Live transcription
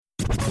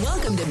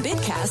Welcome to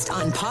Bitcast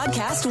on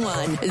Podcast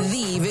One,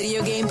 the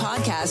video game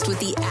podcast with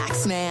the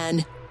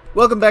Axeman.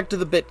 Welcome back to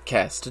the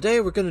Bitcast. Today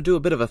we're going to do a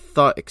bit of a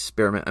thought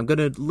experiment. I'm going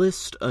to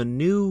list a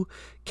new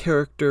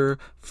character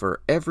for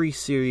every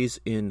series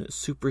in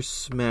Super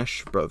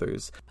Smash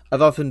Bros.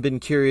 I've often been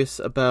curious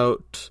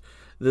about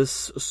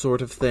this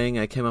sort of thing.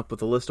 I came up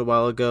with a list a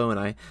while ago and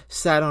I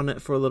sat on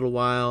it for a little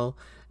while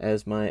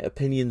as my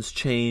opinions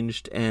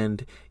changed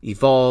and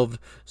evolved.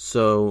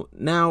 So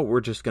now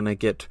we're just going to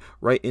get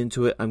right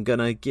into it. I'm going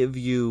to give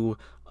you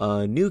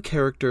a new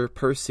character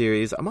per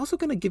series. I'm also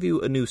going to give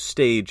you a new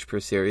stage per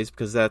series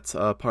because that's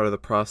part of the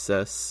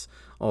process,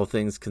 all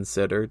things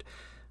considered.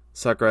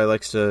 Sakurai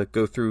likes to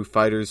go through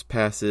fighters'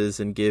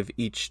 passes and give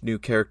each new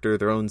character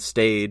their own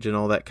stage and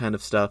all that kind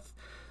of stuff.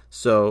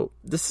 So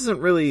this isn't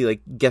really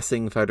like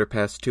guessing Fighter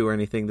Pass 2 or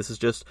anything. This is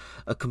just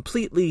a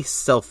completely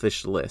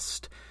selfish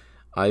list.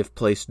 I've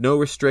placed no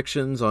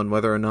restrictions on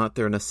whether or not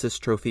they're an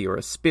assist trophy or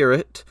a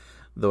spirit,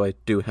 though I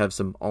do have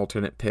some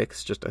alternate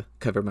picks just to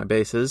cover my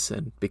bases,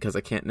 and because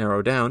I can't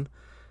narrow down.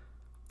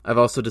 I've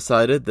also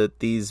decided that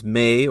these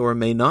may or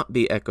may not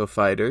be Echo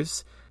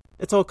Fighters.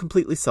 It's all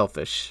completely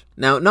selfish.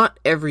 Now, not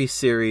every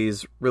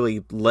series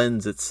really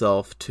lends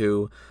itself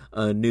to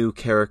a new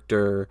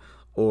character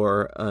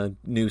or a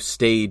new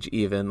stage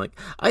even. Like,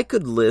 I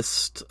could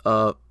list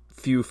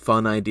few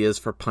fun ideas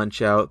for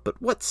Punch-Out,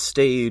 but what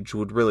stage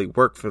would really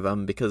work for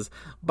them? Because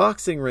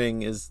Boxing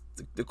Ring is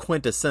the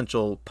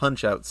quintessential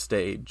Punch-Out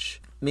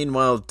stage.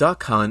 Meanwhile,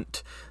 Duck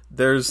Hunt,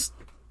 there's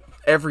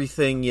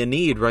everything you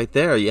need right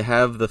there. You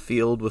have the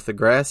field with the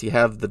grass, you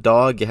have the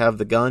dog, you have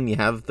the gun, you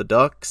have the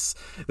ducks.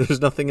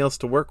 There's nothing else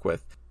to work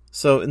with.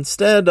 So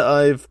instead,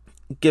 I've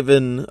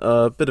given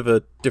a bit of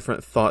a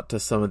different thought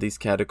to some of these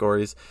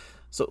categories.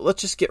 So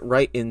let's just get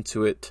right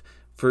into it.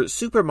 For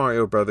Super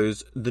Mario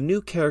Bros., the new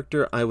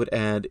character I would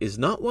add is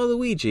not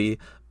Waluigi,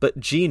 but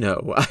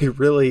Geno. I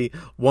really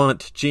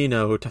want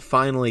Geno to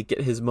finally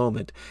get his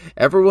moment.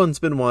 Everyone's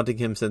been wanting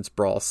him since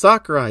Brawl.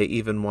 Sakurai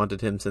even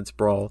wanted him since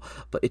Brawl,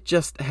 but it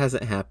just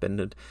hasn't happened.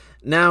 And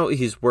now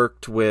he's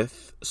worked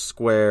with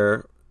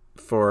Square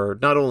for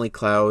not only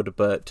Cloud,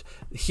 but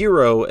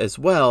Hero as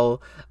well.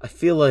 I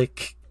feel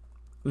like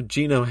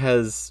Geno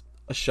has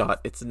a shot.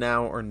 It's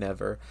now or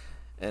never.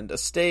 And a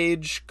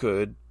stage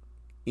could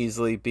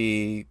easily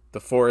be the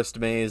Forest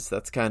Maze.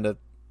 That's kind of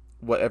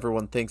what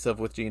everyone thinks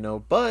of with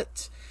Geno,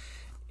 but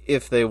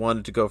if they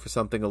wanted to go for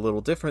something a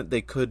little different,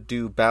 they could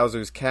do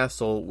Bowser's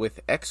Castle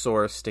with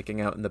Exor sticking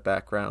out in the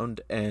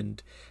background,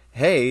 and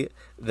hey,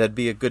 that'd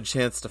be a good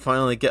chance to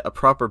finally get a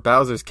proper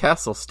Bowser's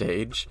Castle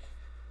stage.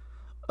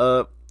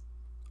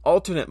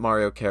 Alternate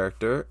Mario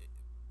character,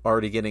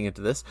 already getting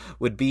into this,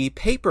 would be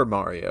Paper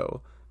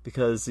Mario,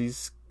 because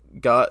he's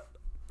got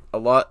a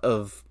lot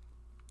of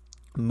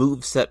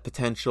moveset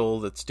potential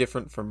that's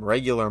different from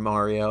regular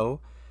Mario,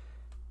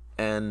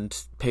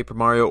 and Paper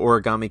Mario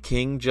Origami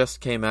King just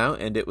came out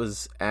and it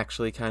was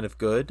actually kind of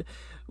good.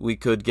 We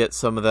could get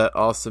some of that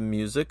awesome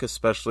music,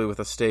 especially with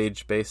a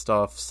stage based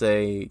off,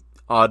 say,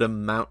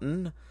 Autumn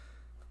Mountain.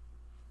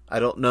 I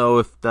don't know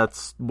if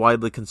that's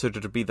widely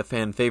considered to be the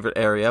fan favorite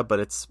area, but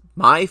it's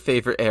my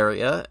favorite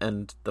area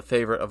and the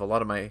favorite of a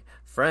lot of my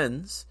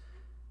friends.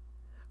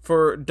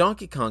 For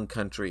Donkey Kong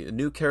Country, a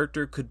new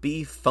character could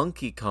be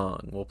Funky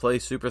Kong. We'll play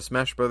Super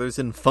Smash Bros.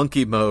 In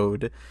Funky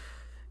mode.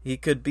 He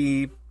could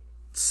be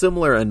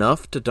similar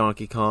enough to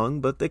Donkey Kong,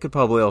 but they could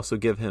probably also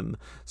give him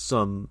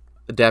some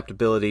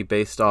adaptability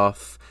based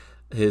off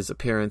his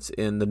appearance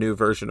in the new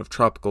version of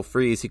Tropical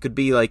Freeze. He could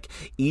be like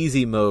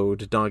easy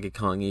mode Donkey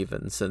Kong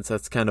even, since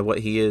that's kind of what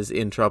he is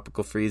in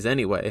Tropical Freeze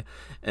anyway.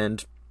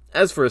 And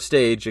as for a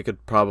stage, you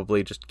could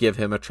probably just give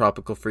him a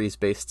Tropical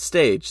Freeze-based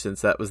stage, since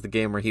that was the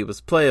game where he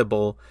was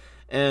playable,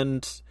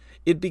 and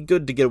it'd be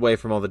good to get away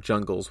from all the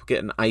jungles. We'll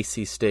get an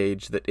icy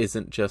stage that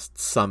isn't just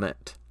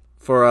Summit.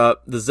 For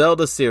the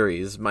Zelda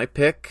series, my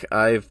pick,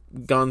 I've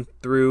gone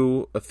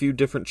through a few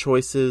different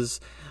choices.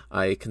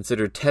 I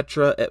considered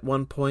Tetra at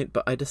one point,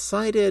 but I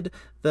decided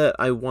that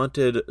I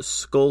wanted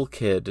Skull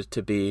Kid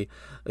to be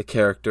a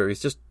character.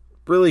 He's just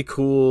really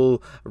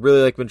cool. I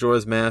really like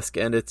Majora's Mask,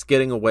 and it's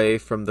getting away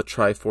from the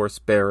Triforce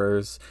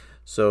bearers.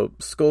 So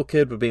Skull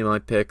Kid would be my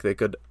pick. They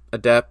could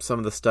adapt some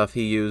of the stuff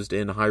he used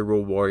in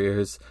Hyrule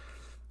Warriors.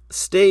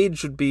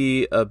 Stage would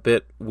be a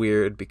bit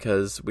weird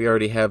because we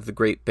already have the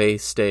Great Bay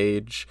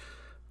stage,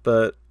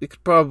 but we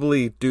could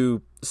probably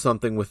do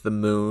something with the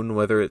moon,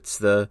 whether it's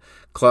the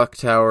clock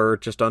tower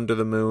just under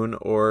the moon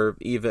or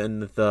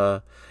even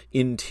the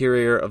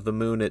interior of the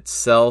moon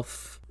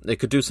itself. They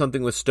could do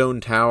something with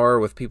Stone Tower,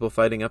 with people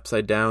fighting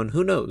upside down.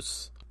 Who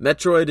knows?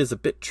 Metroid is a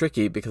bit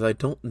tricky because I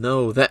don't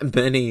know that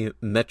many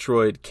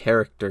Metroid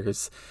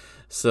characters.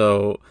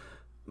 So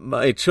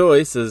my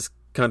choice, as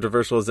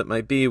controversial as it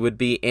might be, would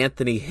be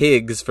Anthony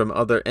Higgs from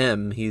Other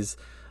M. He's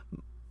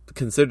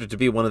considered to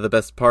be one of the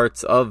best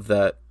parts of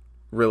that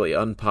really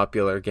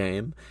unpopular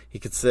game. He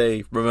could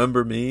say,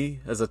 "Remember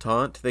me," as a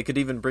taunt. They could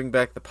even bring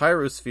back the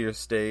Pyrosphere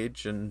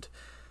stage and,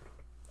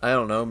 I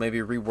don't know, maybe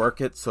rework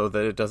it so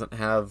that it doesn't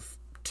have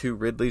two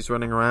Ridleys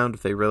running around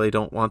if they really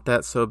don't want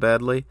that so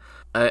badly.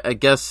 I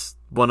guess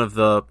one of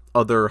the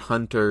other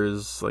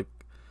hunters, like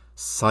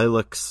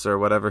Silex or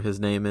whatever his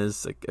name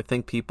is. Like, I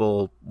think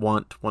people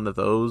want one of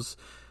those.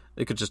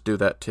 They could just do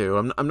that too.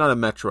 I'm not a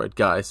Metroid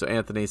guy, so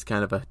Anthony's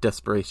kind of a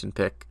desperation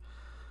pick.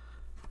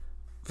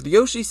 For the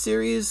Yoshi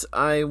series,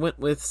 I went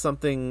with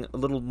something a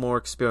little more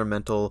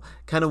experimental,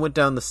 kind of went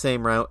down the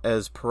same route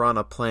as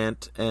Piranha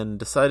Plant, and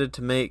decided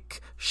to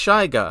make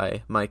Shy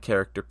Guy my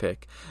character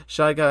pick.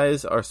 Shy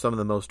Guys are some of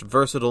the most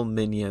versatile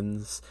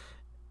minions,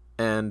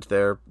 and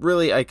they're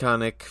really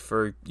iconic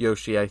for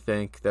Yoshi, I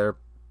think. They're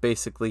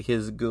basically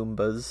his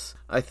Goombas.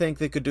 I think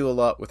they could do a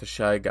lot with a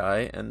Shy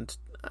Guy, and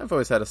I've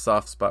always had a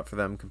soft spot for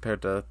them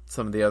compared to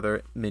some of the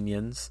other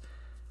minions.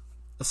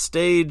 A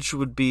stage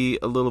would be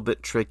a little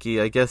bit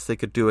tricky. I guess they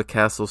could do a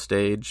castle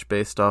stage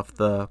based off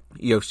the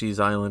Yoshi's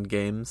Island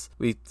games.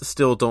 We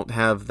still don't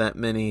have that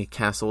many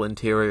castle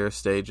interior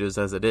stages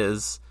as it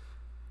is.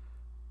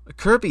 A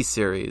Kirby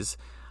series,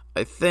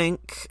 I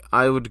think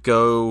I would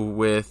go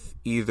with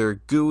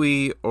either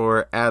Gooey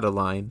or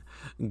Adeline.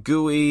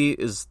 Gooey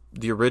is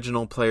the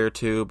original Player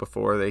 2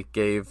 before they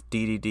gave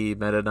DDD,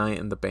 Meta Knight,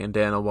 and the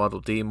Bandana Waddle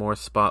Dee more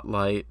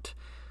spotlight.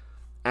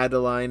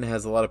 Adeline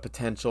has a lot of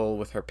potential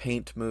with her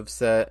paint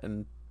moveset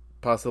and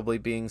possibly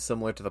being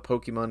similar to the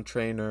Pokemon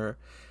trainer.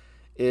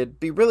 It'd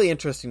be really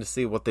interesting to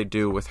see what they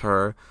do with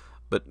her,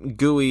 but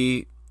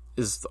Gooey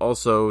is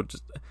also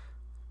just,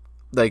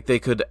 like, they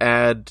could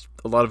add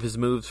a lot of his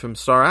moves from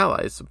Star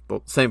Allies.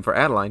 Well, same for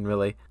Adeline,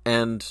 really.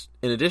 And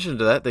in addition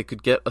to that, they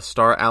could get a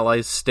Star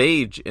Allies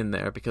stage in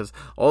there, because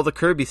all the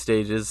Kirby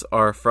stages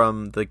are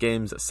from the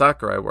games that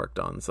Sakurai worked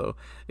on, so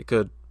it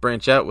could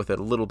branch out with it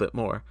a little bit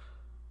more.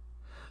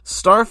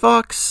 Star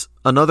Fox,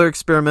 another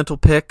experimental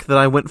pick that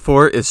I went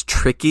for, is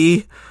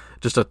Tricky.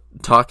 Just a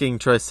talking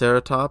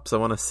Triceratops. I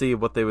want to see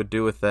what they would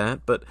do with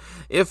that. But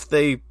if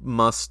they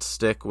must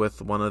stick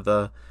with one of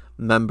the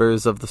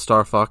members of the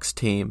Star Fox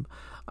team,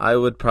 I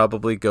would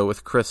probably go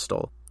with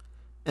Crystal.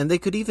 And they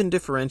could even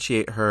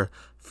differentiate her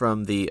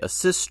from the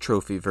Assist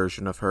Trophy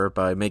version of her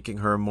by making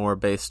her more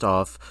based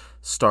off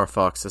Star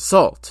Fox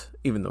Assault,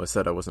 even though I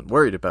said I wasn't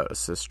worried about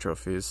Assist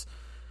Trophies.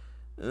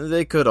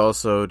 They could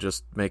also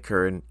just make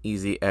her an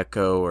easy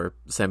Echo or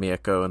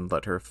Semi-Echo and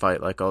let her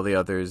fight like all the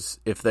others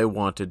if they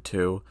wanted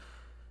to.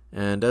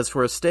 And as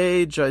for a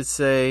stage, I'd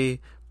say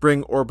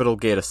bring Orbital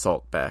Gate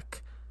Assault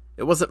back.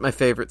 It wasn't my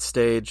favorite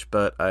stage,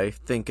 but I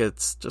think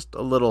it's just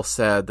a little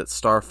sad that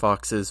Star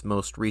Fox's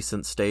most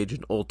recent stage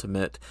in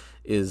Ultimate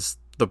is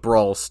the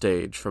Brawl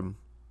stage from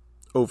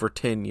over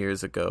 10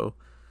 years ago.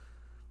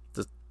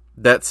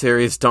 That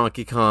series,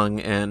 Donkey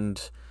Kong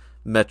and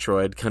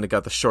Metroid kind of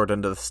got the short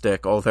end of the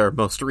stick. All their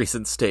most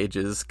recent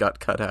stages got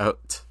cut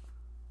out.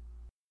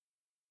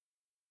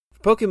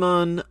 For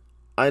Pokemon,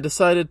 I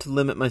decided to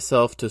limit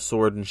myself to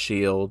Sword and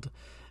Shield,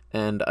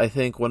 and I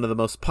think one of the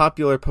most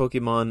popular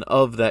Pokemon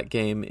of that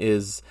game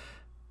is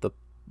the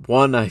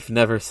one I've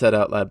never said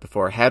out loud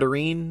before,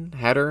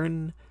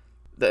 Hatterene?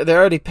 They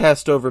already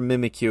passed over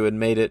Mimikyu and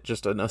made it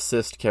just an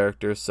assist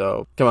character,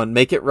 so come on,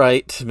 make it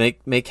right.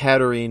 Make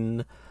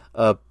Hatterene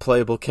a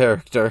playable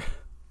character.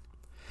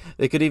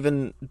 They could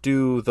even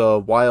do the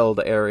wild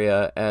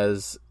area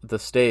as the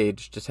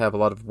stage, just have a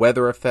lot of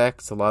weather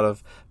effects, a lot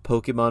of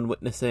Pokemon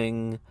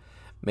witnessing,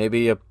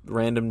 maybe a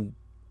random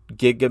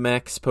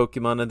Gigamax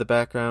Pokemon in the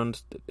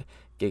background.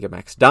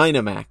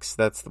 Dynamax,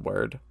 that's the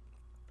word.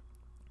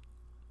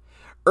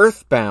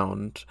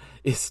 Earthbound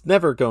is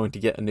never going to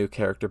get a new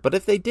character, but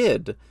if they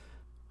did,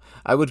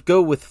 I would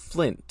go with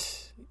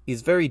Flint.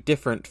 He's very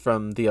different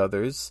from the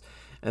others,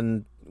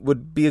 and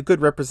would be a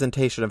good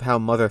representation of how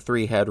Mother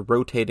 3 had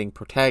rotating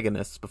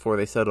protagonists before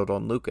they settled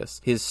on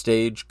Lucas. His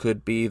stage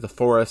could be the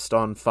forest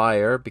on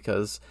fire,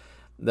 because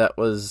that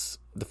was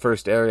the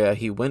first area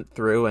he went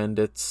through, and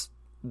it's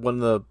one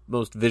of the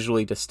most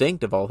visually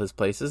distinct of all his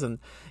places, and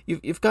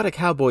you've got a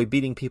cowboy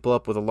beating people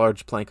up with a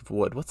large plank of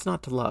wood. What's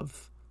not to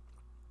love?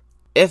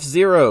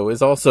 F-Zero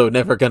is also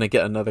never going to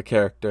get another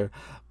character,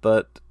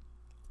 but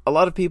a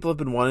lot of people have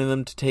been wanting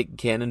them to take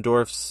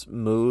Ganondorf's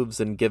moves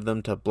and give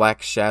them to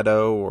Black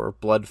Shadow or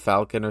Blood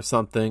Falcon or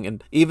something,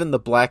 and even the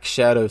Black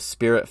Shadow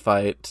Spirit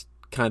fight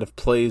kind of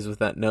plays with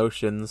that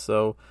notion,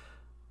 so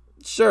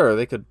sure,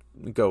 they could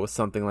go with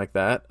something like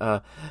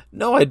that.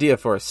 No idea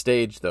for a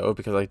stage, though,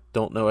 because I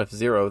don't know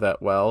F-Zero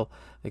that well.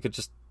 They could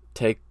just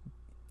take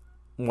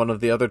one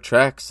of the other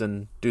tracks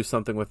and do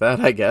something with that,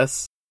 I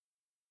guess.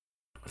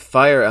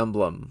 Fire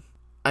Emblem.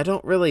 I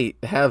don't really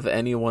have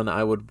anyone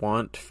I would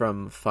want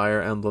from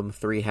Fire Emblem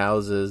Three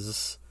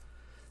Houses,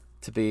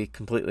 to be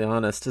completely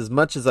honest, as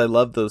much as I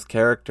love those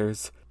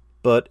characters.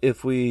 But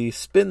if we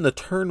spin the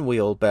turn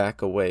wheel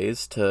back a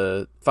ways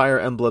to Fire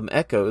Emblem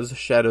Echoes,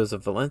 Shadows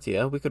of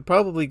Valentia, we could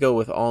probably go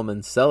with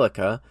Almond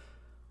Celica.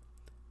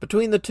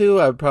 Between the two,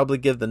 I would probably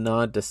give the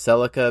nod to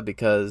Celica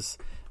because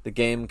the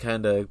game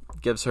kind of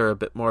gives her a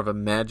bit more of a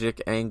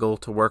magic angle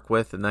to work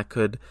with, and that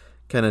could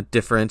kind of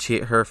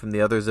differentiate her from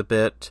the others a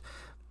bit.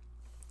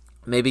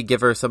 Maybe give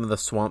her some of the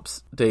swamp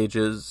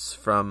stages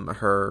from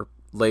her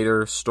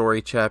later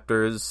story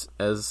chapters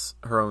as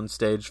her own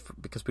stage,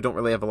 because we don't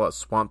really have a lot of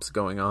swamps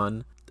going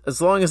on.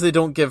 As long as they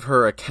don't give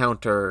her a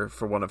counter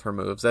for one of her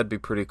moves, that'd be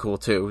pretty cool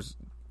too.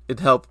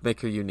 It'd help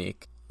make her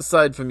unique.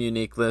 Aside from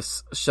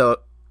uniqueness,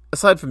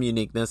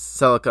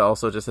 Celica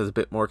also just has a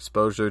bit more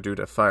exposure due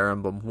to Fire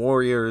Emblem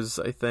Warriors,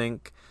 I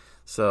think.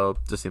 So,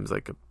 just seems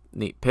like a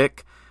neat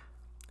pick.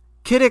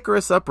 Kid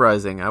Icarus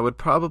Uprising, I would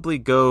probably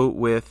go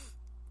with,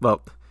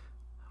 well,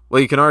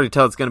 you can already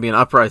tell it's going to be an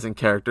Uprising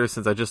character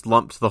since I just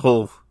lumped the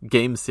whole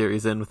game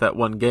series in with that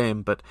one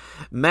game, but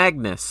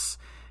Magnus,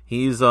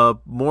 he's a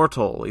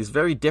mortal. He's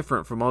very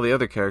different from all the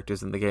other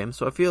characters in the game,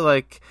 so I feel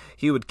like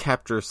he would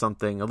capture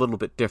something a little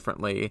bit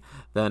differently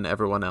than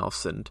everyone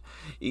else, and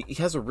he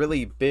has a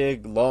really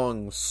big,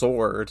 long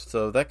sword,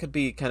 so that could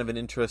be kind of an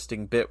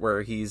interesting bit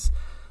where he's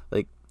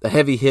like a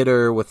heavy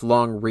hitter with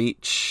long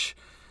reach.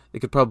 They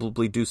could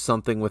probably do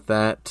something with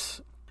that,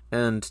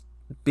 and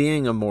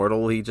being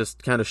immortal, he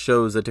just kind of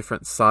shows a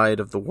different side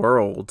of the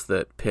world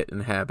that Pit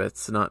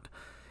inhabits.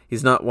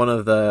 He's not one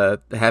of the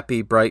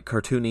happy, bright,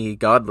 cartoony,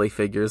 godly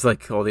figures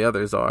like all the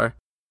others are.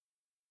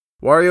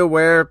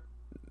 WarioWare,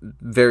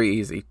 very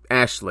easy.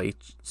 Ashley.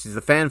 She's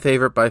a fan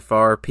favorite by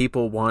far.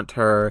 People want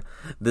her.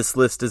 This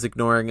list is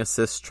ignoring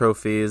assist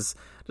trophies.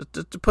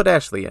 To put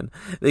Ashley in.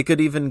 They could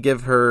even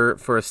give her,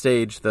 for a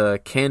stage, the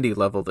candy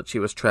level that she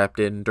was trapped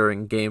in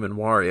during Game &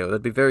 Wario.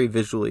 That'd be very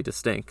visually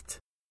distinct.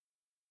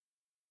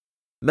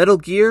 Metal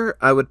Gear,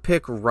 I would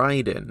pick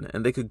Raiden,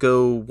 and they could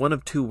go one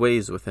of two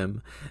ways with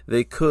him.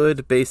 They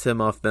could base him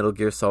off Metal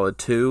Gear Solid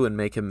 2 and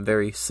make him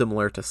very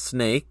similar to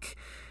Snake.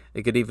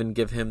 They could even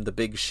give him the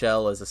big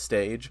shell as a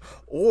stage.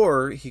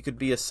 Or he could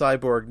be a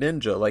cyborg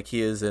ninja like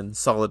he is in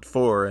Solid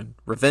 4 and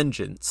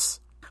Revengeance.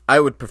 I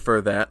would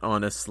prefer that,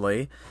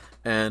 honestly.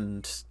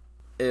 And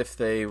if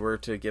they were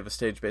to give a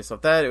stage based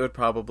off that, it would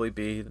probably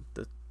be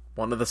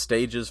one of the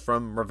stages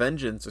from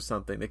Revengeance or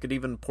something. They could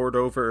even port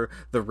over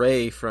the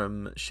Ray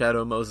from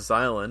Shadow Moses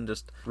Island,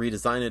 just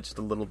redesign it just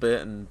a little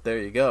bit, and there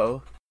you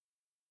go.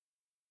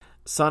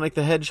 Sonic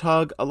the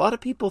Hedgehog, a lot of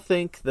people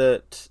think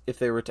that if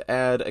they were to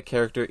add a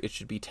character, it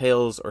should be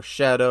Tails or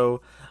Shadow.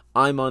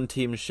 I'm on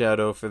Team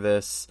Shadow for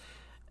this,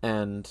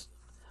 and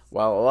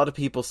while a lot of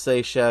people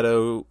say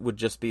Shadow would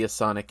just be a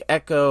Sonic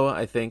Echo,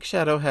 I think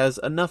Shadow has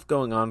enough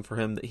going on for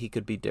him that he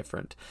could be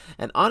different.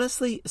 And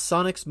honestly,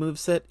 Sonic's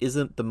moveset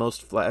isn't the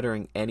most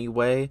flattering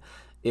anyway.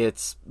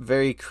 It's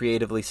very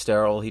creatively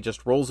sterile. He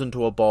just rolls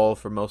into a ball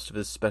for most of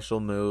his special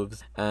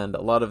moves, and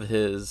a lot of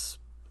his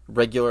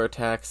regular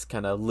attacks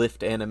kind of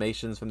lift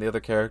animations from the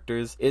other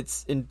characters.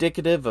 It's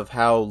indicative of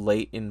how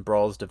late in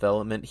Brawl's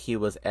development he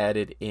was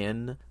added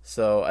in,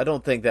 so I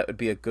don't think that would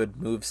be a good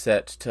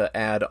moveset to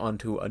add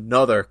onto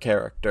another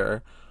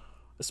character,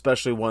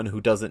 especially one who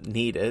doesn't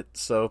need it,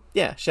 so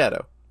yeah,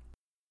 Shadow.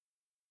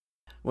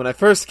 When I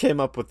first came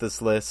up with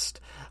this list,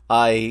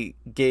 I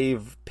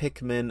gave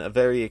Pikmin a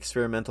very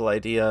experimental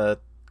idea,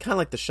 kind of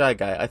like the Shy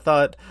Guy. I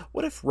thought,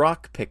 what if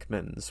rock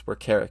Pikmins were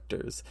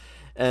characters?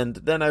 And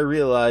then I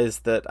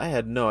realized that I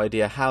had no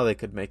idea how they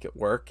could make it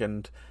work,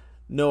 and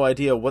no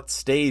idea what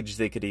stage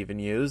they could even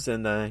use,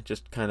 and I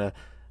just kind of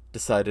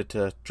decided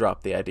to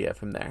drop the idea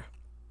from there.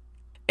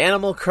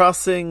 Animal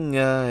Crossing,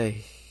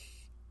 I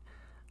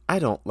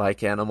don't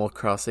like Animal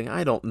Crossing.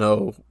 I don't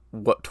know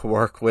what to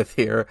work with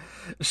here.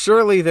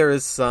 Surely there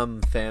is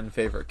some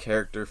fan-favorite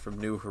character from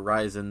New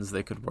Horizons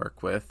they could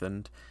work with,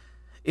 and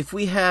if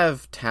we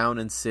have Town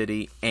and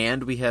City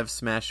and we have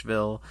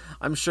Smashville,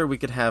 I'm sure we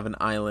could have an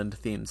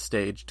island-themed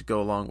stage to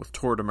go along with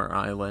Tortimer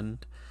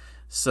Island.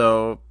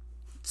 So,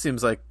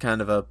 seems like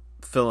kind of a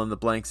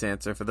fill-in-the-blanks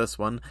answer for this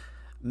one.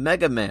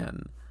 Mega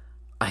Man.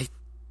 I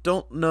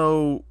don't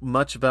know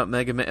much about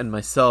Mega Man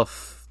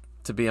myself,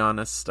 to be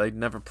honest. I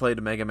never played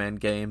a Mega Man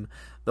game,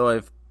 though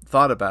I've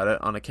thought about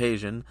it on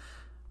occasion.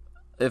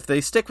 If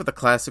they stick with the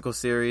classical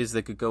series,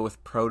 they could go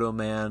with Proto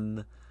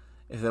Man.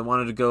 If they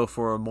wanted to go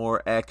for a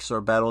more X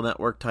or Battle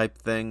Network type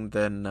thing,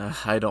 then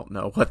I don't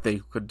know what they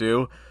could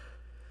do.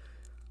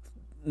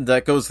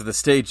 That goes for the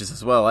stages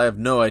as well. I have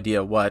no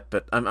idea what,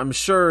 but I'm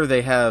sure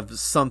they have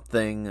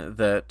something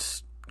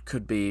that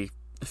could be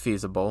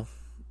feasible.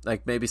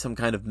 Like maybe some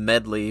kind of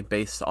medley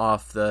based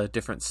off the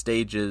different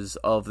stages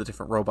of the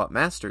different Robot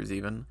Masters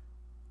even.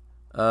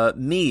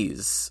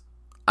 Mii's.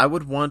 I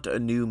would want a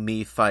new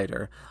Mii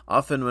fighter.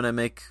 Often when I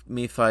make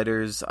Mii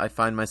fighters, I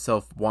find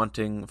myself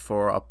wanting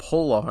for a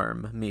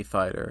polearm Mii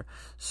fighter.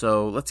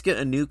 So let's get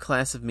a new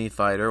class of Mii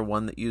fighter,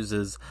 one that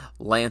uses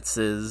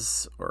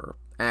lances or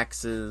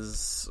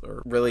axes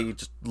or really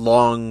just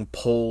long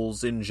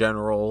poles in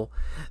general.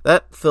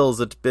 That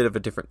fills a bit of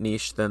a different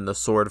niche than the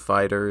sword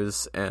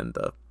fighters and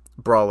the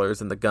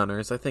brawlers and the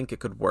gunners. I think it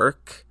could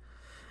work.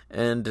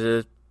 And,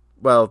 the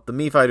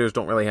Mii fighters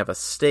don't really have a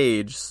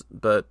stage,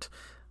 but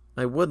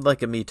I would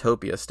like a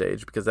Miitopia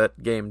stage, because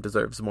that game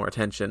deserves more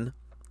attention.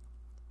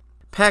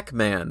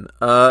 Pac-Man.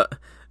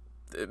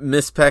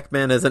 Miss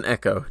Pac-Man as an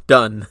Echo.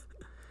 Done.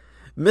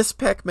 Miss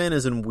Pac-Man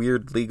is in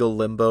weird legal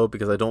limbo,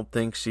 because I don't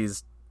think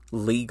she's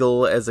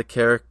legal as a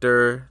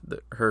character.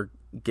 Her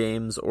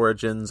game's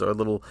origins are a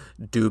little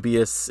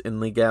dubious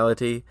in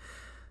legality.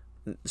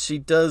 She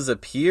does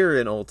appear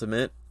in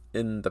Ultimate,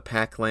 in the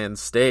Pac-Land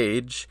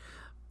stage,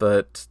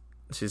 but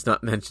she's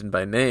not mentioned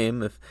by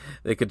name. If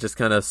they could just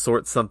kind of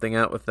sort something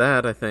out with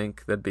that, I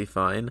think that'd be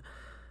fine.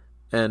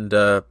 And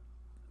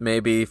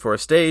maybe for a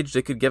stage,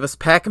 they could give us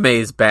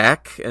Pac-Maze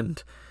back,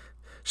 and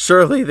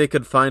surely they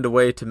could find a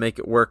way to make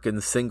it work in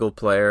single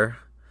player.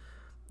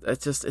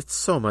 It's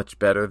so much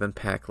better than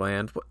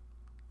Pac-Land.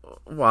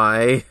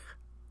 Why?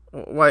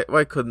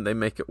 Why couldn't they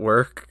make it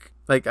work?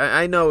 Like,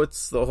 I know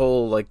it's the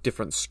whole, like,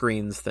 different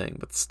screens thing,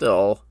 but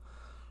still.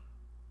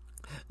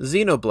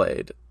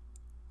 Xenoblade.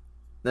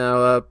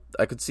 Now,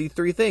 I could see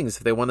three things.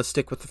 If they want to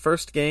stick with the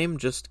first game,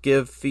 just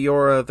give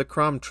Fiora the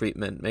Chrom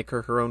treatment. Make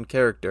her own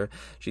character.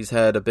 She's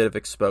had a bit of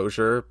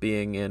exposure,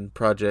 being in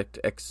Project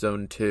X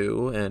Zone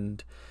 2,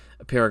 and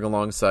appearing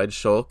alongside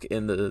Shulk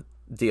in the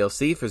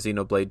DLC for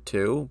Xenoblade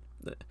 2.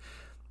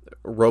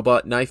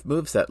 Robot knife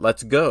moveset,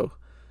 let's go.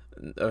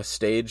 A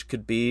stage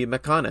could be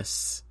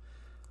Mechonis.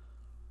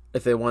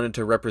 If they wanted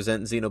to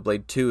represent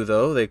Xenoblade 2,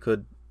 though, they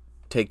could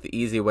take the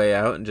easy way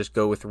out and just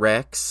go with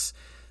Rex.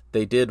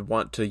 They did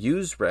want to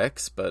use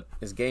Rex, but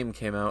his game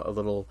came out a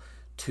little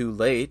too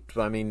late.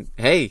 I mean,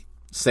 hey,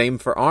 same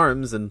for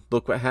ARMS, and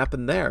look what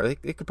happened there.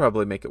 They could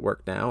probably make it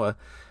work now.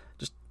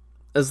 Just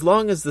as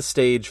long as the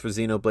stage for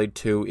Xenoblade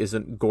 2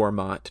 isn't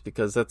Gormott,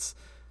 because that's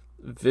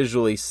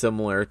visually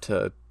similar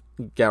to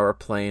Gower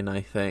Plain, I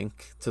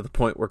think, to the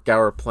point where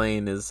Gower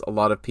Plain is a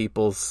lot of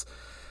people's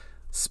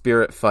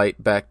spirit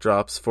fight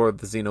backdrops for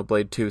the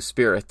Xenoblade 2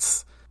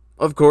 spirits.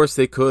 Of course,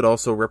 they could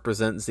also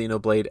represent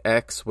Xenoblade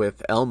X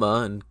with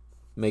Elma and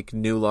make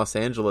New Los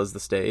Angeles the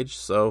stage,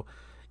 so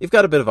you've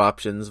got a bit of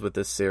options with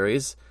this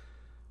series.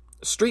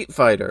 Street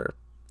Fighter.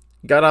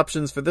 Got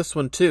options for this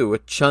one too.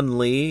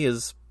 Chun-Li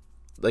is,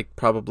 like,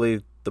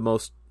 probably the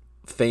most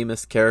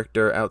famous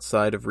character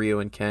outside of Ryu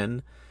and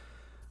Ken.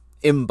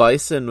 M.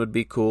 Bison would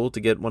be cool to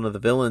get one of the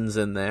villains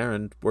in there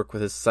and work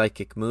with his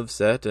psychic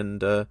moveset,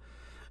 and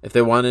if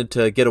they wanted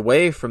to get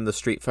away from the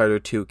Street Fighter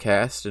 2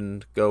 cast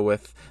and go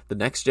with the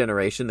next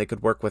generation, they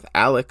could work with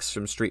Alex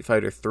from Street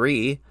Fighter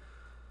 3.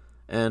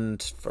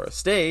 And for a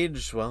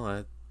stage,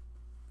 well,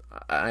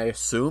 I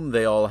assume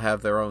they all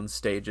have their own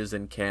stages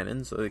in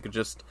canon, so they could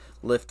just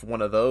lift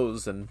one of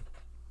those and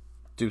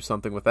do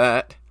something with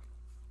that.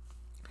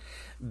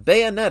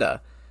 Bayonetta.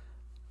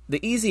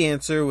 The easy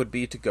answer would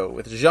be to go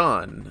with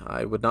Jean.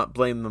 I would not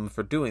blame them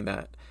for doing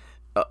that.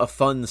 A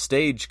fun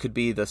stage could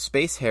be the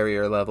Space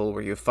Harrier level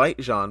where you fight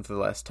Jean for the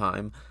last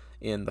time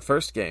in the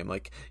first game.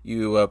 Like,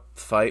 you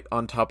fight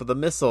on top of the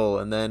missile,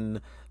 and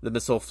then the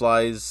missile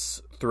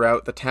flies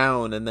throughout the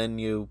town, and then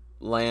you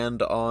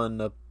land on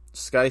a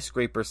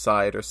skyscraper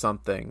side or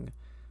something.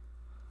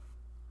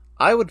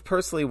 I would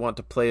personally want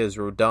to play as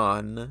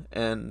Rodin,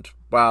 and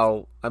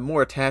while I'm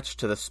more attached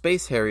to the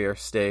Space Harrier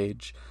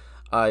stage,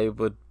 I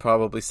would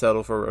probably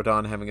settle for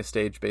Rodin having a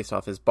stage based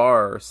off his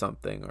bar or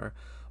something, or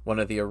one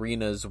of the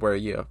arenas where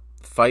you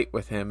fight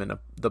with him and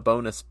the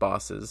bonus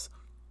bosses.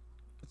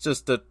 It's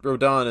just that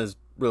Rodin is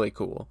really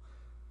cool.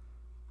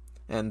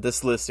 And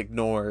this list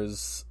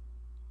ignores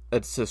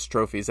assist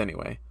trophies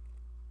anyway.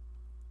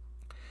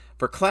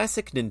 For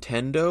classic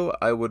Nintendo,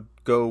 I would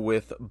go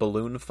with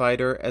Balloon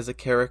Fighter as a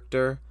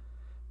character,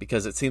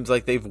 because it seems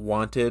like they've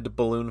wanted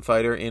Balloon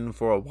Fighter in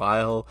for a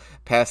while.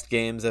 Past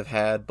games have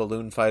had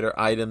Balloon Fighter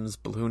items,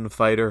 Balloon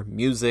Fighter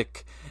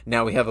music.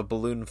 Now we have a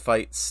Balloon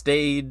Fight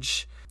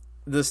stage.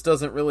 This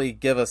doesn't really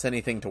give us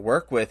anything to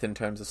work with in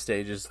terms of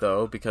stages,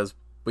 though, because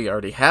we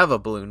already have a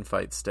Balloon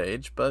Fight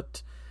stage,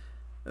 but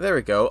there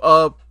we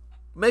go.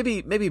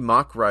 Maybe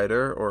Mach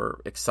Rider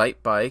or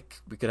Excite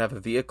Bike. We could have a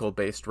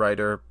vehicle-based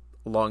rider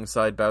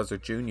alongside Bowser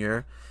Jr.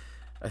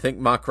 I think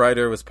Mach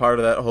Rider was part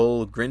of that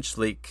whole Grinch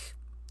Leak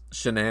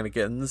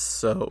shenanigans,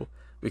 so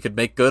we could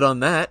make good on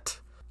that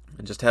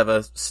and just have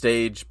a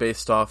stage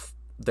based off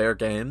their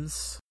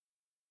games.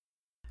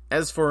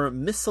 As for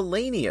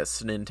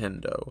miscellaneous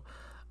Nintendo,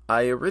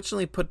 I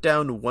originally put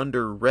down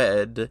Wonder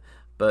Red,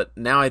 but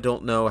now I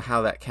don't know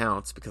how that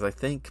counts, because I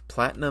think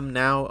Platinum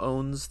now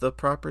owns the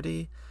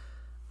property.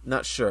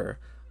 Not sure.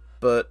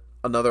 But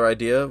another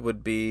idea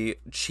would be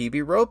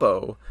Chibi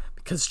Robo,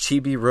 because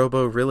Chibi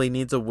Robo really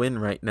needs a win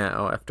right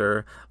now after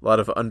a lot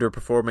of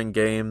underperforming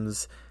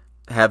games,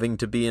 having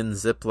to be in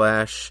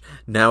Ziplash.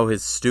 Now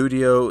his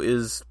studio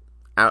is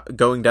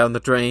going down the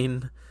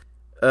drain.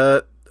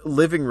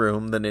 Living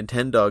Room, the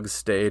Nintendogs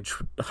stage,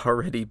 would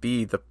already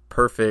be the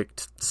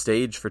perfect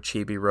stage for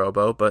Chibi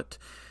Robo, but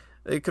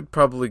they could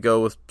probably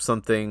go with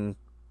something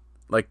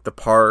like the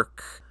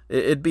park.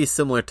 It'd be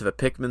similar to the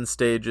Pikmin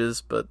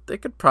stages, but they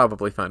could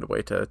probably find a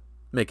way to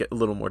make it a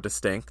little more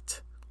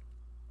distinct.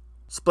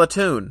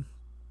 Splatoon.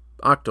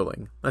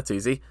 Octoling. That's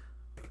easy.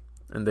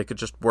 And they could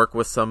just work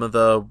with some of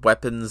the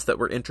weapons that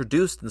were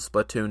introduced in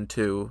Splatoon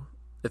 2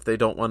 if they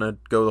don't want to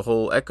go the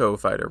whole Echo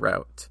Fighter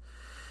route.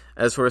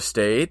 As for a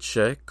stage,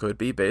 it could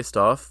be based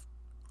off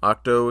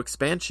Octo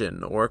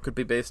Expansion, or it could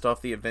be based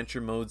off the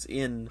adventure modes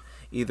in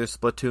either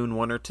Splatoon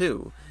 1 or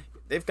 2.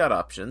 They've got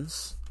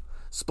options.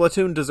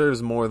 Splatoon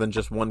deserves more than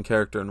just one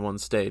character in one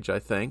stage, I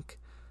think.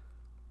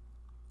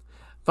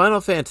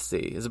 Final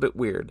Fantasy is a bit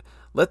weird.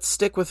 Let's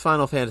stick with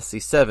Final Fantasy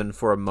VII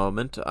for a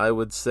moment. I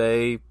would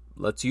say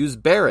let's use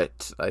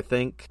Barret. I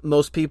think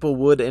most people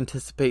would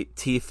anticipate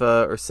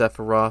Tifa or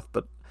Sephiroth,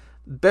 but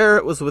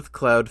Barret was with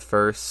Cloud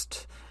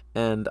first,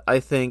 and I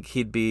think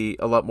he'd be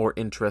a lot more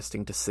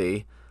interesting to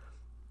see.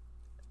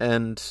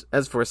 And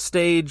as for a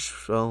stage,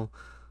 well,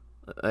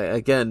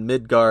 again,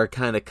 Midgar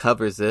kind of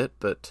covers it,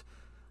 but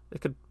they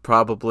could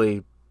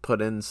probably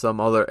put in some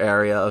other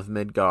area of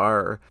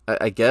Midgar.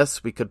 I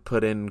guess we could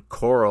put in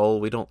Coral.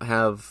 We don't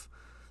have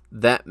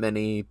that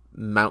many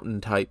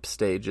mountain-type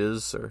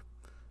stages, or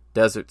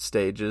desert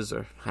stages,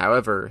 or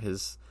however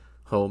his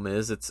home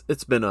is.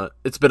 It's been a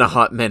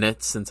hot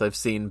minute since I've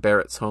seen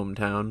Barret's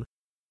hometown.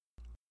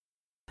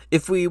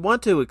 If we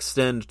want to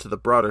extend to the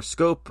broader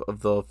scope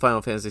of the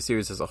Final Fantasy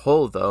series as a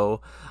whole,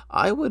 though,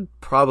 I would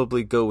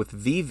probably go with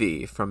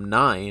Vivi from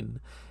 9.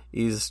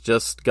 He's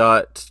just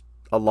got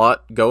a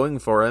lot going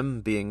for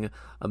him, being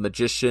a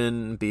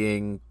magician,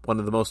 being one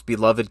of the most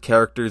beloved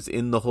characters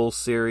in the whole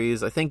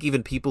series. I think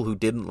even people who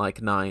didn't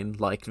like 9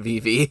 liked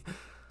Vivi.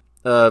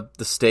 The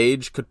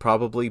stage could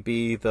probably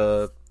be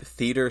the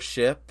theater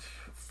ship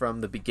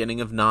from the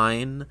beginning of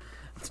 9.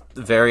 It's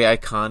very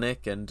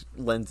iconic and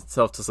lends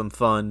itself to some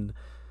fun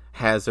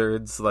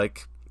hazards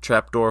like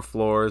trapdoor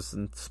floors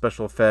and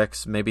special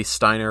effects, maybe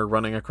Steiner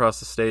running across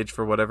the stage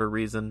for whatever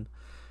reason.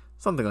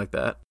 Something like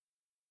that.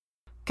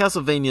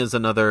 Castlevania is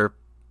another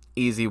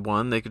easy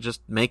one. They could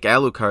just make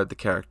Alucard the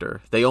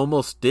character. They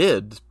almost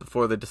did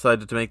before they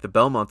decided to make the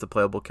Belmont a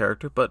playable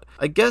character, but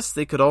I guess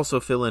they could also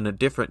fill in a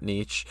different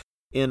niche.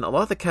 In a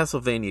lot of the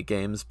Castlevania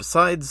games,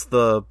 besides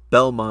the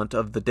Belmont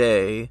of the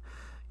day,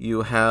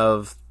 you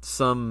have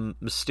some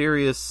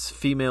mysterious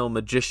female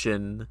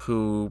magician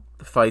who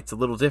fights a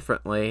little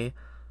differently,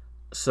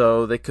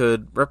 so they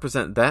could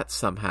represent that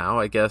somehow.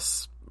 I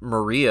guess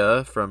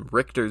Maria from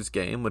Richter's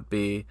game would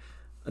be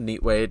a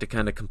neat way to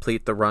kind of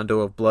complete the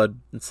Rondo of Blood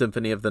and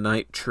Symphony of the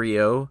Night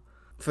trio.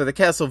 For the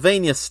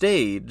Castlevania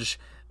stage,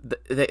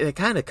 they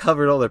kind of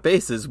covered all their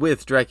bases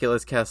with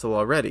Dracula's Castle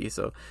already,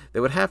 so they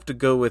would have to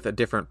go with a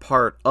different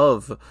part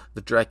of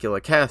the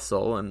Dracula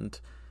Castle, and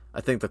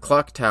I think the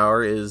clock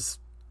tower is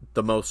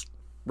the most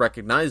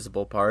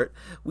recognizable part.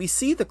 We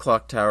see the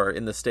clock tower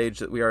in the stage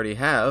that we already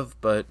have,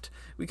 but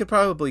we could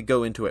probably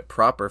go into it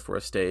proper for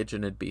a stage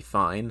and it'd be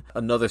fine.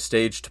 Another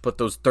stage to put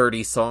those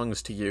 30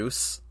 songs to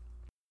use.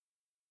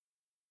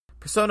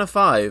 Persona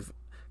 5.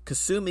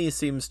 Kasumi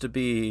seems to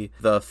be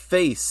the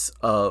face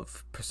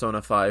of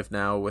Persona 5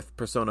 now with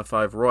Persona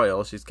 5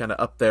 Royal. She's kind of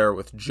up there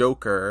with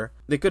Joker.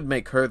 They could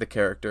make her the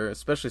character,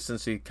 especially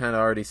since she kind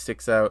of already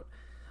sticks out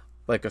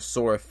like a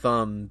sore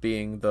thumb,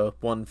 being the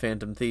one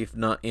Phantom Thief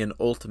not in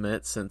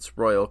Ultimate since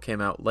Royal came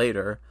out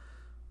later.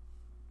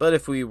 But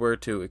if we were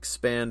to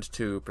expand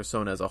to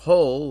Persona as a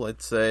whole,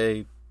 I'd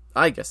say,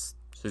 I guess,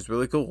 she's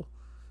really cool.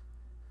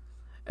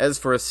 As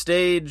for a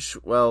stage,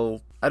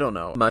 well, I don't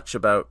know much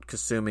about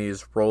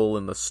Kasumi's role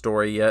in the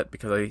story yet,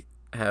 because I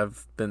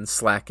have been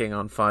slacking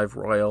on 5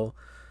 Royal.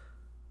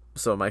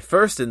 So my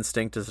first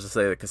instinct is to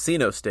say the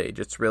casino stage.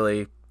 It's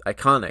really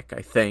iconic,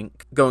 I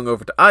think. Going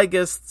over to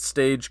Aigis, the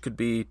stage could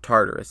be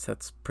Tartarus.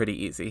 That's pretty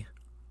easy.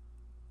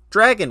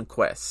 Dragon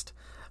Quest.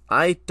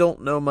 I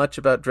don't know much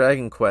about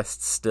Dragon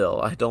Quest still.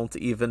 I don't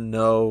even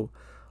know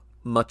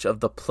much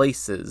of the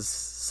places,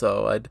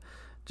 so I'd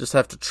just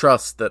have to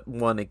trust that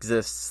one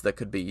exists that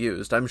could be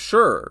used. I'm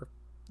sure,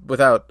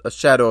 without a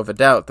shadow of a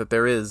doubt, that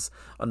there is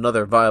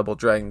another viable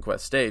Dragon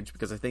Quest stage,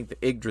 because I think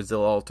the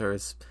Yggdrasil altar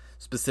is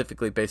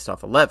specifically based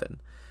off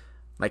 11.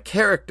 My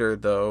character,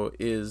 though,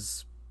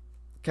 is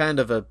kind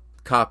of a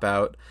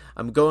cop-out.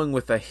 I'm going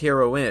with a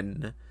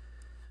heroine.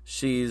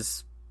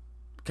 She's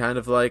kind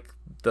of like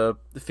the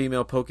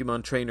female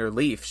Pokemon trainer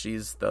Leaf.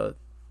 She's the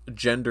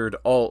gendered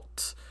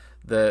alt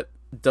that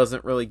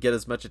doesn't really get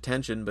as much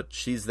attention, but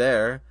she's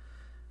there.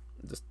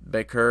 Just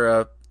make her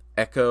a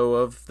echo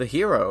of the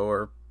hero,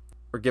 or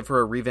give her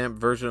a revamped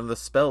version of the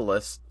spell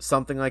list.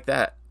 Something like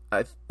that.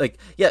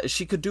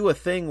 She could do a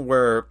thing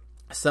where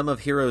some of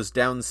Hero's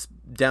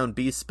down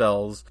B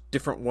spells,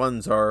 different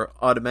ones are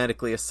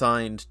automatically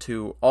assigned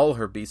to all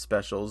her B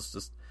specials.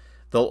 Just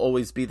they'll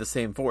always be the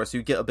same force.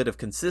 You get a bit of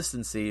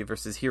consistency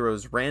versus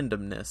Hero's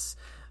randomness.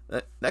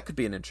 That could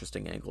be an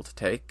interesting angle to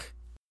take.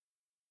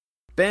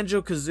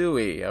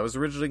 Banjo-Kazooie. I was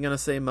originally going to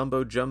say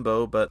Mumbo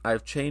Jumbo, but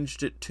I've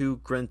changed it to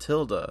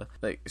Gruntilda.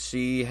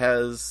 She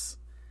has,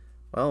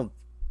 well,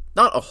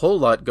 not a whole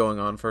lot going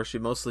on for her. She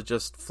mostly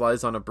just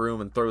flies on a broom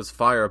and throws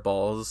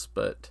fireballs,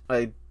 but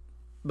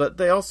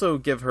they also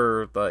give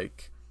her,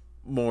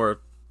 more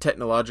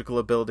technological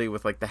ability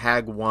with, the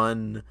Hag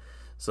 1,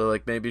 so,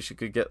 maybe she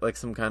could get,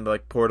 some kind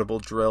of, portable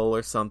drill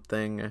or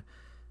something,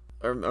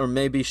 or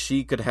maybe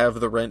she could have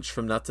the wrench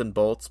from Nuts and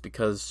Bolts,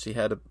 because she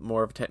had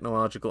more of a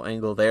technological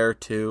angle there,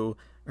 too.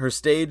 Her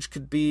stage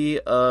could be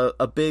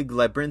a big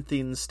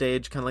labyrinthine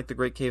stage, kind of like the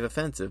Great Cave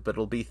Offensive, but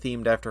it'll be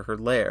themed after her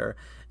lair.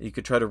 You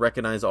could try to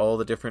recognize all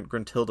the different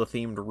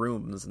Gruntilda-themed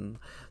rooms and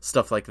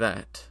stuff like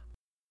that.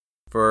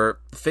 For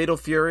Fatal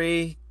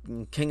Fury,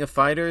 King of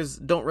Fighters,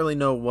 don't really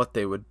know what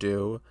they would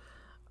do.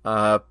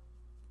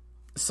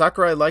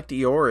 Sakurai liked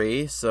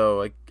Iori,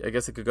 so I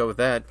guess I could go with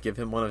that. Give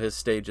him one of his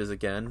stages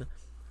again.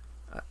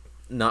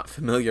 not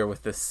familiar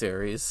with this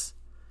series.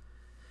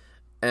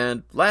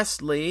 And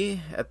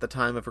lastly, at the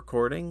time of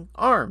recording,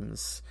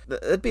 ARMS.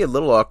 It'd be a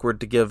little awkward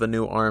to give a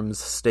new ARMS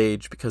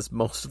stage because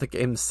most of the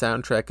game's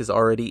soundtrack is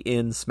already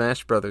in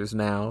Smash Brothers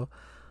now.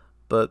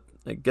 But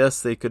I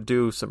guess they could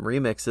do some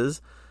remixes.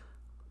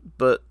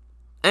 But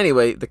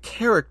anyway, the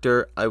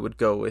character I would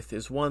go with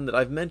is one that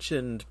I've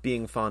mentioned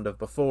being fond of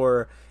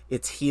before.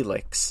 It's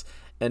Helix.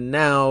 And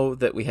now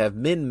that we have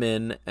Min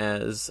Min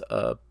as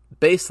a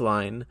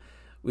baseline,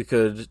 we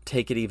could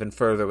take it even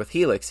further with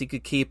Helix. He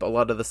could keep a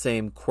lot of the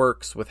same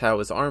quirks with how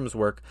his arms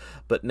work,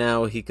 but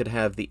now he could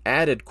have the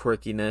added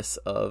quirkiness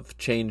of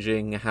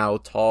changing how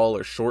tall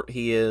or short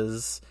he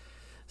is.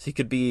 So he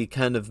could be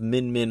kind of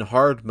Min Min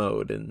hard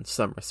mode in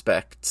some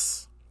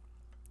respects.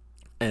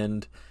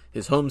 And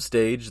his home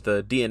stage,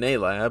 the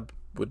DNA lab,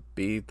 would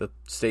be the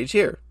stage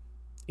here.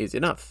 Easy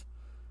enough.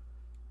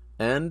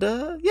 And,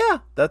 yeah,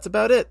 that's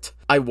about it.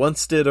 I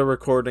once did a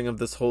recording of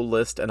this whole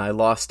list, and I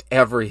lost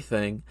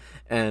everything.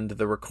 And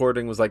the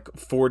recording was like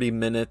 40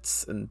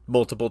 minutes and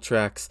multiple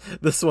tracks.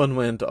 This one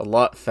went a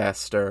lot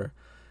faster,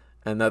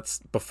 and that's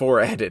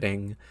before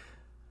editing.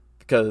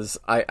 Because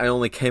I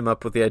only came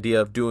up with the idea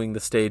of doing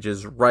the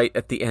stages right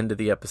at the end of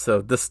the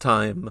episode. This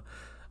time,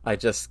 I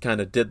just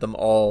kind of did them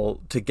all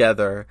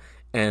together,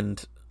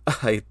 and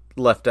I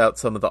left out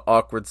some of the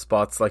awkward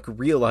spots, like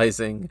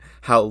realizing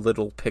how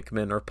little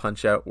Pikmin or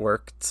Punch-Out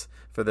worked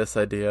for this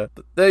idea.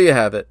 But there you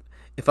have it.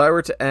 If I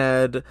were to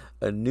add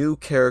a new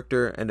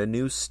character and a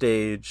new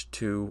stage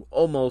to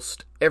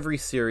almost every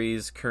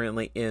series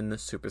currently in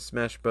Super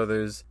Smash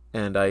Bros.,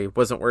 and I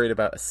wasn't worried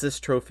about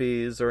assist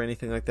trophies or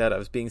anything like that, I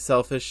was being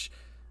selfish,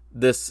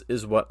 this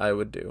is what I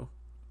would do.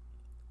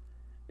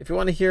 If you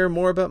want to hear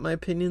more about my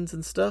opinions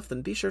and stuff,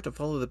 then be sure to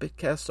follow the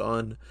Bitcast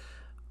on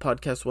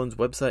Podcast One's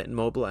website and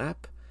mobile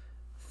app.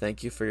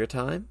 Thank you for your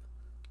time,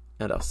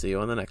 and I'll see you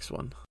on the next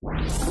one.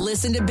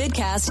 Listen to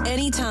Bitcast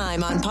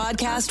anytime on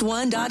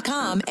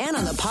podcastone.com and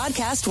on the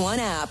Podcast One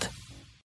app.